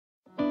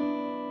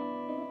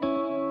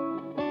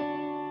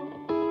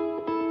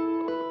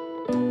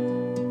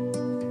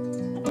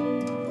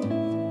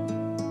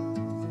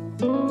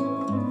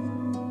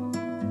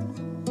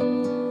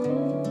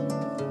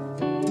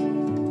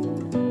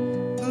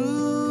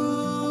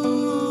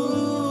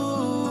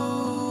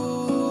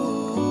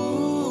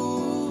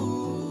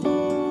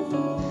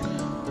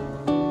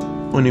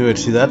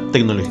Universidad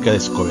Tecnológica de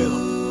Escobedo.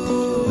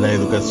 La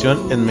educación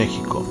en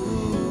México.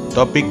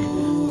 Topic: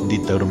 the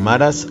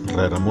Tarahumaras,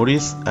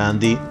 Raramuris,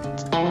 and the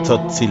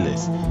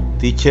Tzotiles.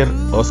 Teacher: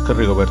 Oscar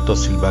Rigoberto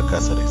Silva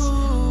Cázares.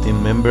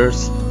 Team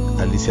members: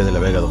 Alicia de la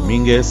Vega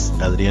Domínguez,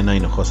 Adriana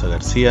Hinojosa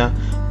García,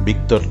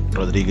 Víctor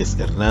Rodríguez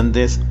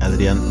Hernández,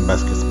 Adrián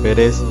Vázquez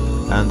Pérez,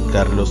 and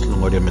Carlos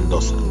Longoria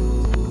Mendoza.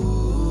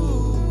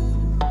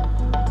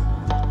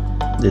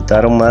 The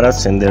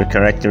Tarahumaras and their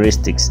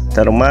characteristics.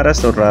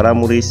 Tarahumaras or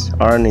Raramuris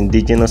are an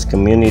indigenous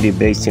community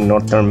based in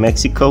northern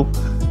Mexico.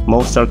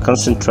 Most are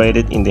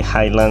concentrated in the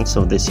highlands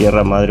of the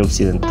Sierra Madre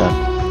Occidental,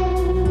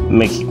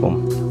 Mexico.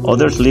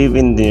 Others live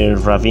in the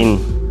ravine.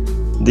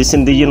 These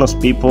indigenous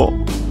people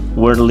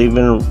were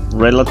living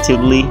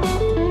relatively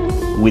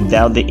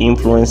without the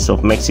influence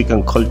of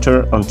Mexican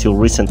culture until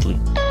recently,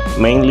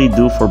 mainly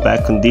due for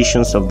bad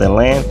conditions of the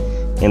land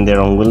and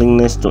their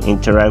unwillingness to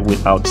interact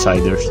with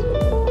outsiders.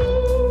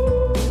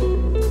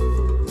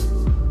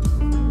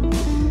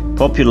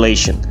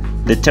 Population.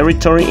 The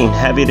territory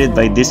inhabited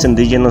by this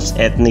indigenous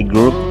ethnic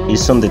group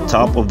is on the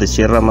top of the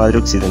Sierra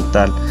Madre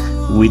Occidental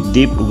with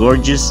deep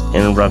gorges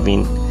and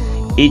ravine.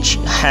 Each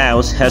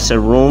house has a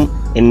room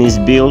and is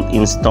built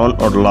in stone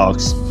or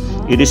logs.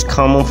 It is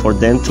common for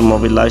them to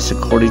mobilize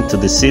according to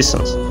the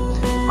seasons.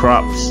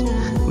 Crops: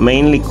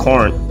 mainly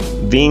corn,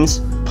 beans,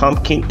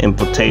 pumpkin, and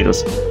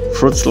potatoes.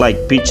 Fruits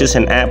like peaches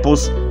and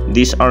apples.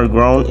 These are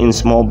grown in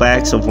small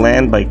bags of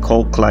land by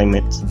cold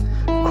climates.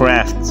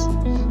 Crafts: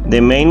 the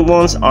main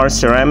ones are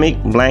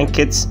ceramic,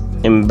 blankets,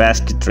 and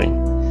basketry.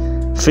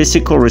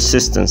 Physical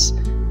resistance.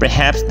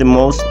 Perhaps the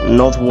most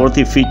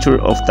noteworthy feature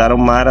of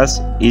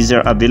Tarahumaras is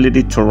their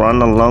ability to run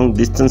long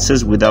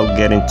distances without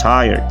getting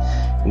tired,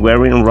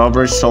 wearing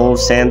rubber-soled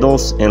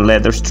sandals and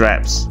leather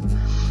straps.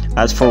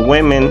 As for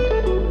women,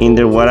 in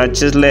their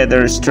huaraches,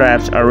 leather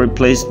straps are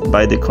replaced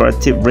by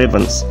decorative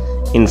ribbons.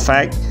 In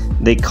fact,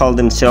 they call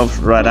themselves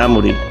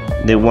Raramuri,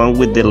 the one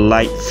with the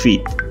light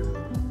feet.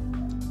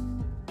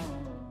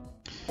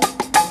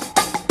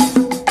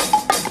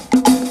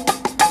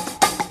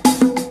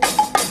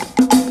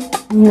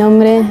 Mi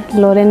nombre es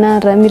Lorena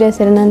Ramírez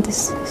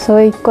Hernández,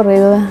 soy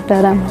corredora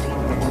Raramuris.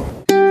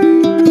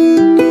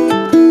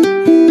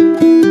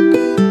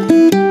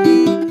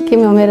 Que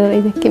me omera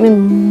reida, que me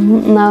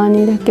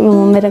navanira, que me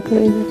omera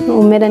cloida,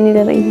 omera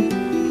nira reida.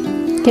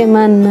 Que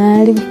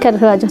manari,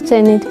 carrayo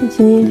chenit,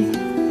 chiniri.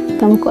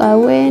 Tamco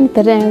agüen,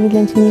 terreno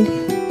de chiniri.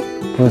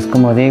 Pues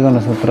como digo,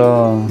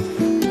 nosotros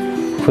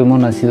fuimos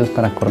nacidos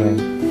para correr,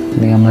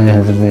 digamos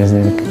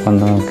desde que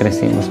cuando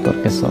crecimos,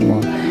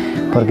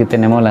 porque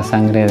tenemos la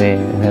sangre de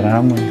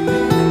Raramuris.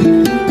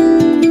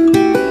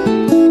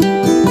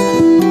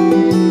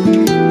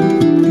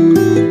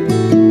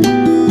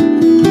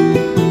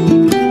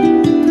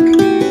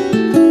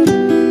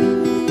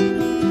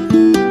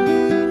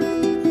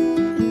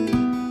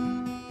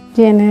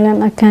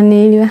 Llenan a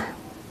canilla,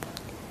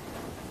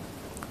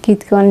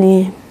 kit con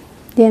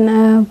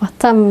llena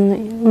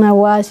bastante una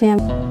guaya.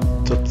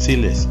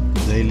 Tzotiles,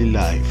 daily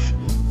life.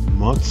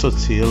 Most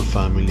Tzotil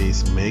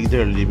families make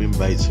their living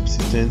by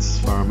subsistence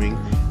farming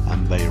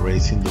and by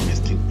raising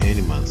domestic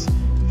animals.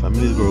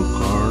 Families grow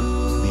corn,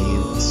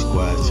 beans,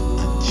 squash,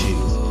 and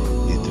chilies,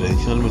 the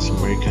traditional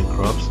Mesoamerican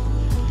crops.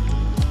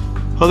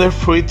 Other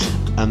fruit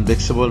and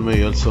vegetables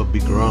may also be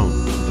grown,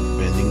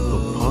 depending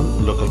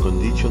upon local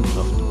conditions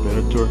of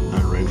temperature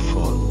and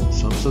rainfall.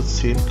 Some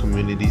Tzotil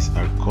communities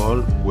are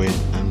cold, wet,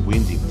 and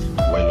windy,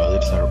 while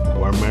others are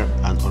warmer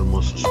and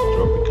almost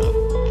tropical.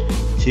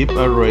 Sheep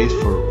are raised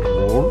for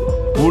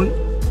wool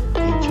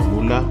in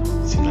Chamula,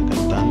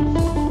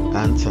 Sinacatán,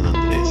 and San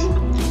Andres.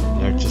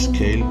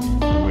 Large-scale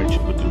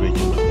commercial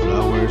cultivation of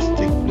flowers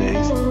take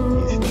place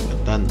in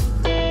Sinacatán.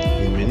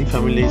 In many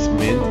families,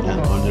 men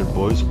and older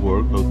boys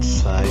work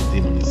outside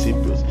the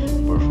municipios,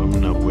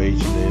 performing a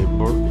wage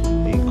labor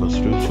in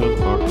construction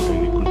or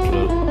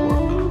agricultural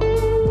work.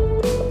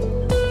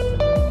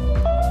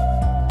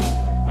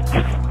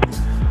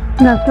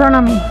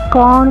 Gastronomy.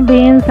 Corn,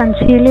 beans, and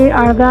chili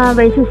are the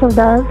basis of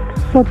the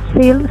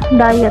Tzotil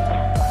diet.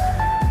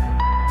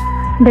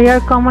 They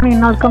are common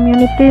in all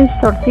communities.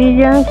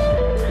 Tortillas,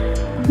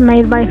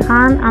 made by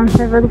hand and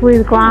served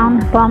with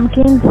ground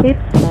pumpkin seeds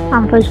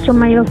and fresh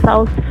tomato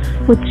sauce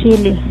with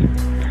chili.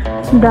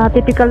 The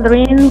typical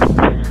drinks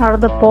are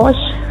the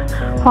posh,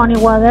 honey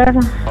water,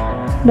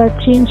 the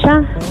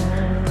chincha,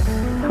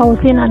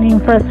 housing and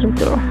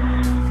infrastructure.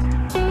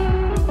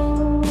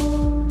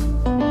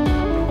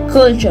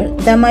 Culture.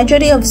 The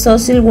majority of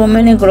Tzotil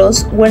women and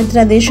girls wear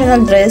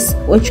traditional dress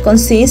which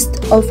consists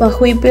of a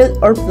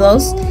huipil or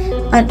blouse,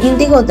 an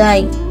indigo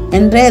dye,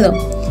 enredo,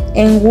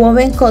 and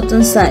woven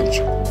cotton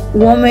sash.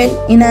 Women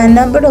in a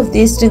number of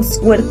districts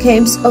wear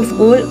capes of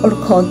wool or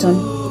cotton.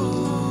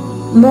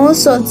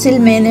 Most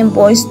Tzotil men and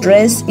boys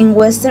dress in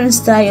Western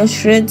style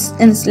shirts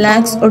and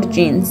slacks or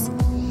jeans.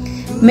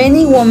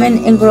 Many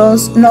women and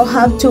girls know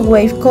how to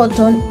weave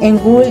cotton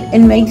and wool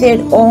and make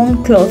their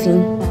own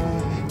clothing.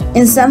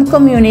 In some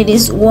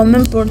communities,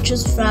 women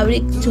purchase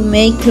fabric to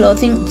make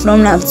clothing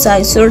from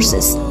outside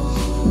sources.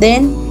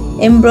 Then,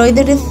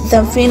 embroidered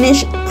the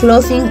finished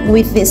clothing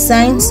with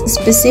designs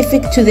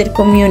specific to their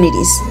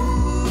communities.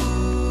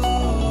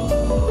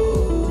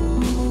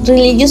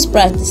 Religious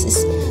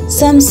practices.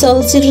 Some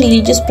Tzotzil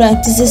religious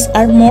practices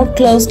are more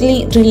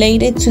closely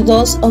related to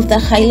those of the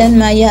Highland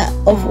Maya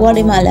of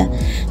Guatemala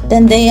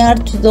than they are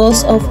to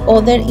those of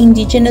other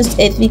indigenous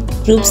ethnic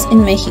groups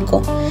in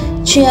Mexico.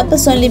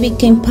 Chiapas only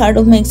became part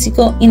of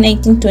Mexico in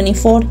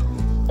 1824.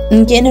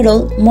 In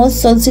general,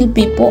 most Tzotzil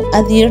people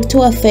adhere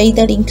to a faith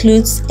that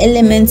includes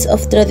elements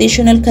of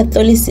traditional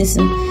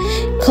Catholicism,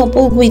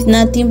 coupled with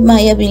native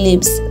Maya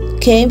beliefs.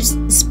 Caves,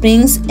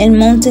 springs, and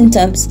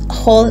mountaintops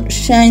hold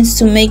shrines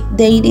to make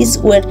deities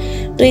where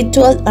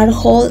rituals are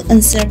held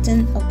on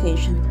certain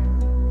occasions.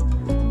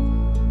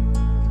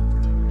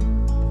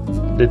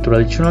 The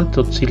traditional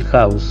Tzotzil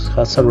house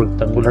has a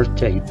rectangular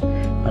shape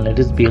and it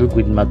is built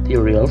with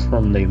materials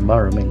from the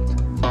environment.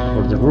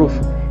 For the roof,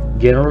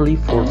 generally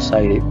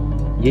four-sided,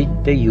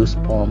 yet they use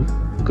palm,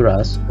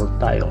 grass, or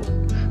tile.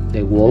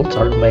 The walls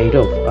are made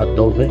of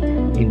adobe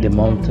in the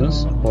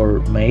mountains or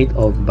made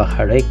of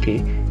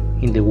bajareke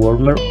in the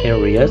warmer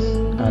areas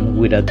and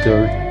with a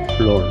dirt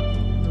floor.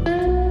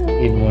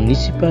 In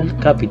municipal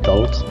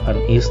capitals and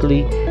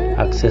easily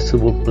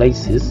accessible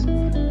places,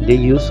 the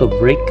use of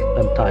brick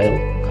and tile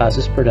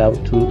has spread out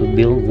to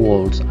build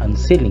walls and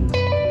ceilings.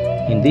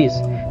 In this,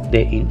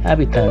 the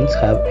inhabitants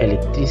have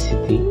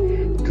electricity,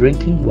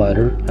 drinking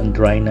water, and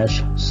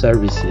drainage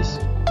services.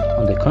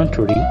 On the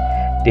contrary,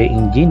 the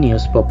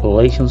indigenous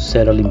population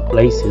settle in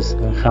places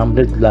and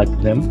hamlets like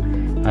them,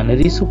 and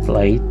it is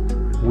supplied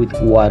with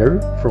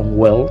water from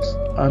wells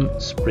and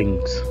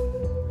springs.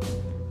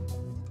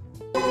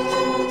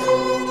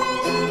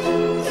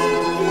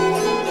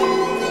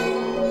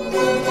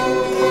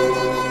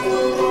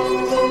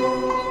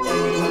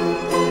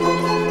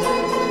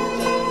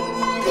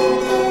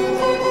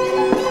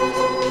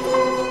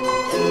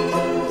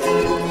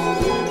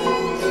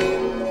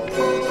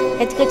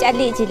 Hechikuch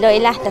ali chilo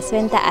ilah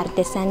tasventa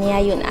artesanía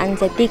yun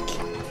anzetik.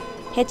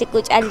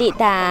 Hechikuch ali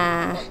ta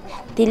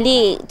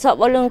tili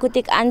sobolun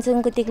kutik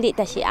ansun kutik li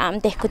ta shiam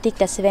teh kutik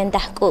ta sventa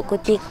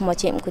kutik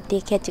mochim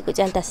kutik hechikuch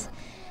al tas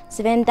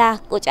sventa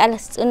kuch al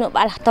sunu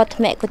balah tot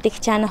me kutik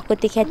chano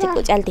kutik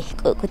hechikuch al tih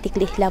kutik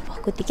li lapo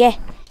kutik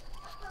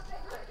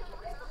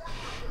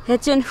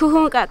Hechun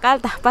huhun kakal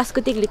ta pas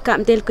kutik li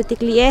kam del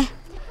kutik li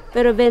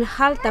pero ben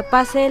hal ta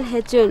pasel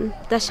hechun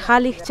tash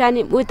halik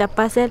chani bu ta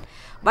pasel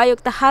bayuk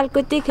ta hal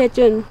kutik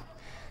hechun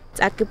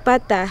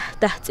tsakipata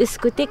ta tsis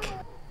kutik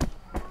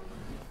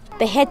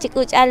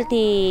Hechikuch al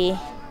ti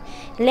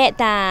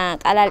leta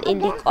kalal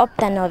ilik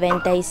opta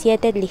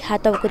 97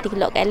 lihato kutik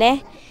lokele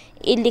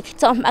ilik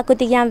tsom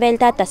akutik yan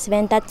velta tas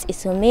ventat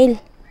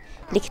isumil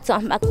lik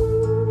tsom